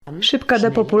Szybka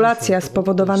depopulacja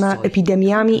spowodowana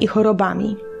epidemiami i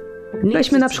chorobami.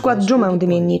 Weźmy na przykład dżumę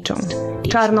dymienniczą,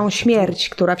 czarną śmierć,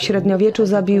 która w średniowieczu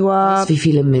zabiła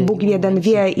Bóg jeden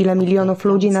wie ile milionów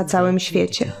ludzi na całym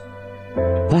świecie.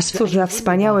 Cóż za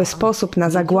wspaniały sposób na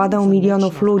zagładę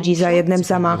milionów ludzi za jednym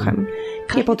zamachem.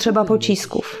 Nie potrzeba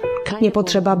pocisków, nie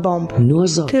potrzeba bomb,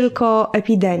 tylko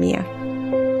epidemie.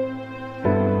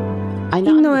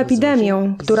 Inną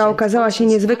epidemią, która okazała się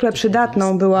niezwykle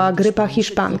przydatną, była grypa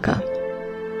hiszpanka.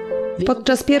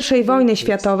 Podczas I wojny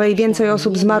światowej więcej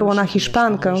osób zmarło na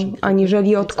hiszpankę,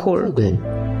 aniżeli od kul.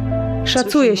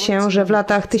 Szacuje się, że w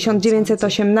latach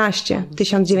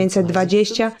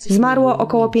 1918-1920 zmarło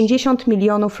około 50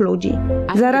 milionów ludzi.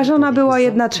 Zarażona była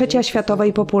 1/3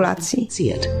 światowej populacji.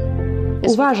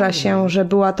 Uważa się, że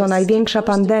była to największa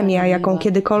pandemia, jaką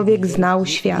kiedykolwiek znał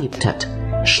świat.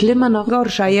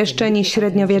 Gorsza jeszcze niż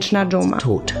średniowieczna dżuma.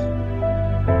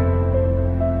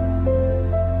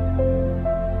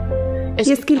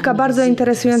 Jest kilka bardzo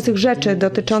interesujących rzeczy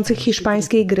dotyczących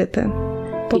hiszpańskiej grypy.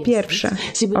 Po pierwsze,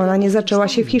 ona nie zaczęła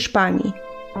się w Hiszpanii.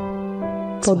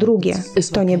 Po drugie,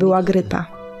 to nie była grypa.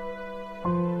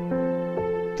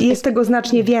 Jest tego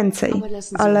znacznie więcej,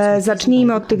 ale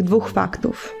zacznijmy od tych dwóch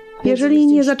faktów. Jeżeli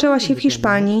nie zaczęła się w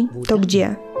Hiszpanii, to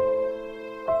gdzie?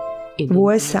 W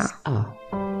USA.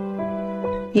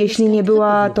 Jeśli nie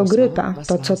była to grypa,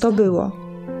 to co to było?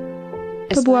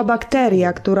 To była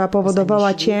bakteria, która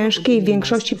powodowała ciężkie i w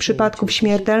większości przypadków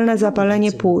śmiertelne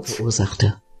zapalenie płuc.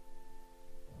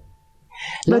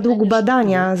 Według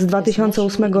badania z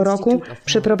 2008 roku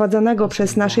przeprowadzonego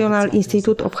przez National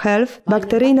Institute of Health,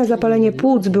 bakteryjne zapalenie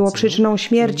płuc było przyczyną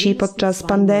śmierci podczas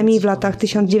pandemii w latach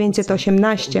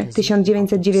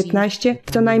 1918-1919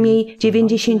 w co najmniej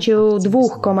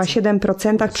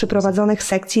 92,7% przeprowadzonych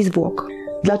sekcji zwłok.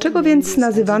 Dlaczego więc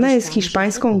nazywana jest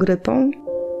hiszpańską grypą?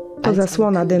 To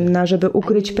zasłona dymna, żeby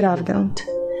ukryć prawdę.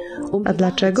 A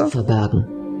dlaczego?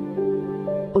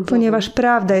 Ponieważ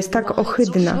prawda jest tak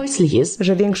ohydna,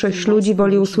 że większość ludzi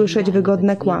woli usłyszeć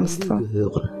wygodne kłamstwo.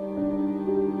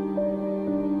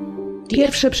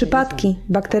 Pierwsze przypadki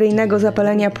bakteryjnego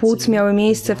zapalenia płuc miały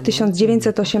miejsce w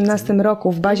 1918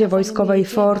 roku w bazie wojskowej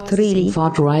Fort Riley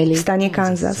w stanie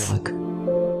Kansas.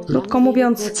 Krótko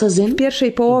mówiąc, w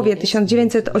pierwszej połowie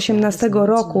 1918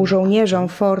 roku żołnierzom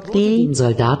Fort Lee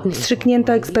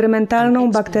wstrzyknięto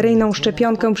eksperymentalną bakteryjną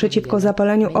szczepionkę przeciwko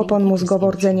zapaleniu opon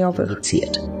mózgowo-rdzeniowych,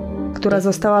 która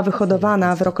została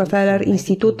wyhodowana w Rockefeller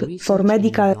Institute for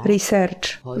Medical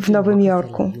Research w Nowym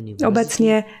Jorku,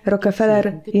 obecnie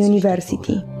Rockefeller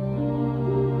University.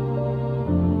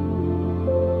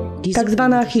 Tak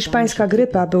zwana hiszpańska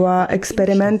grypa była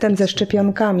eksperymentem ze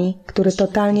szczepionkami, który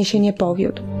totalnie się nie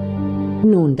powiódł.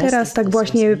 Teraz tak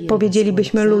właśnie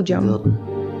powiedzielibyśmy ludziom.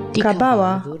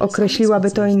 Kabała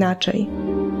określiłaby to inaczej.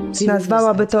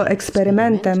 Nazwałaby to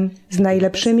eksperymentem z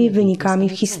najlepszymi wynikami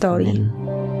w historii.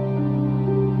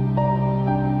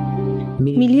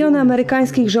 Miliony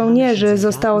amerykańskich żołnierzy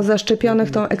zostało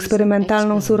zaszczepionych tą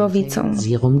eksperymentalną surowicą.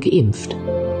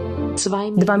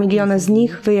 2 miliony z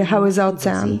nich wyjechały za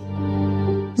ocean.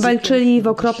 Walczyli w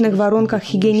okropnych warunkach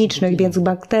higienicznych, więc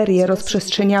bakterie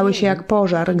rozprzestrzeniały się jak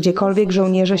pożar, gdziekolwiek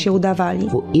żołnierze się udawali.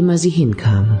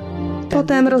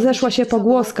 Potem rozeszła się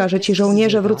pogłoska, że ci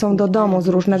żołnierze wrócą do domu z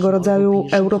różnego rodzaju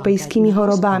europejskimi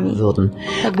chorobami.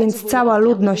 Tak więc cała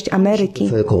ludność Ameryki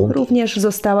również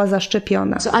została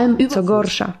zaszczepiona. Co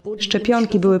gorsza,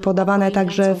 szczepionki były podawane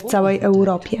także w całej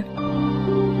Europie.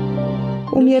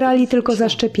 Umierali tylko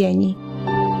zaszczepieni.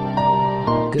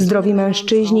 Zdrowi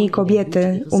mężczyźni i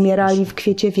kobiety umierali w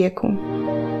kwiecie wieku.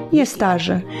 Nie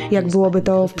starzy, jak byłoby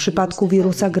to w przypadku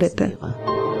wirusa grypy.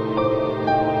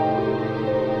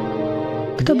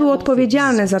 Kto był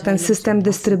odpowiedzialny za ten system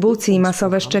dystrybucji i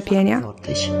masowe szczepienia?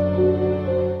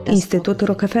 Instytut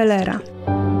Rockefellera.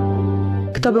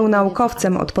 Kto był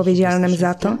naukowcem odpowiedzialnym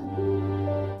za to?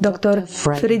 Dr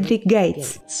Friedrich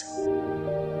Gates.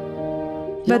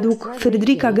 Według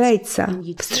Friedricha Gatesa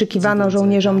wstrzykiwano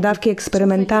żołnierzom dawki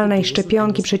eksperymentalnej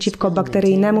szczepionki przeciwko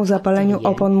bakteryjnemu zapaleniu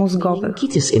opon mózgowych.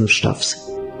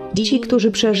 Ci,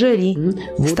 którzy przeżyli,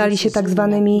 stali się tak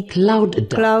zwanymi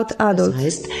cloud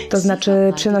adults, to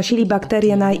znaczy przenosili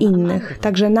bakterie na innych,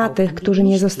 także na tych, którzy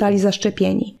nie zostali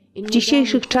zaszczepieni. W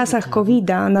dzisiejszych czasach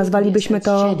COVID-a nazwalibyśmy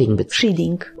to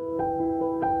shedding.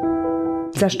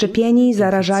 Zaszczepieni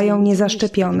zarażają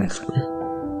niezaszczepionych.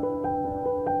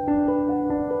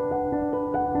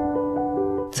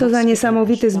 Co za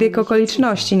niesamowity zbieg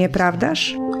okoliczności,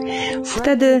 nieprawdaż?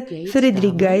 Wtedy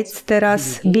Friedrich Gates,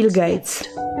 teraz Bill Gates.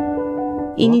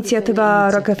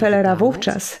 Inicjatywa Rockefellera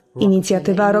wówczas,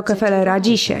 inicjatywa Rockefellera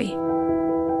dzisiaj.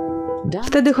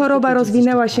 Wtedy choroba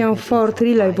rozwinęła się w Fort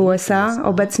Riley w USA,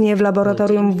 obecnie w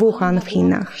laboratorium w Wuhan w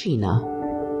Chinach.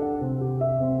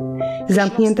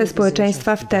 Zamknięte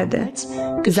społeczeństwa wtedy,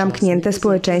 zamknięte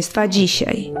społeczeństwa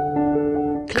dzisiaj.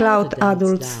 Cloud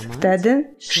Adults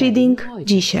wtedy, Shedding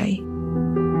dzisiaj.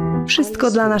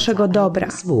 Wszystko dla naszego dobra,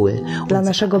 dla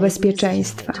naszego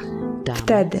bezpieczeństwa.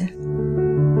 Wtedy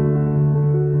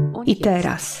i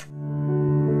teraz.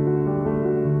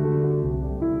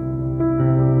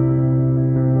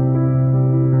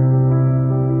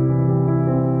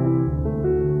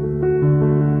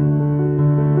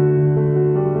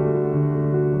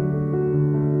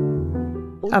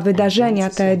 A wydarzenia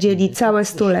te dzieli całe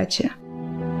stulecie.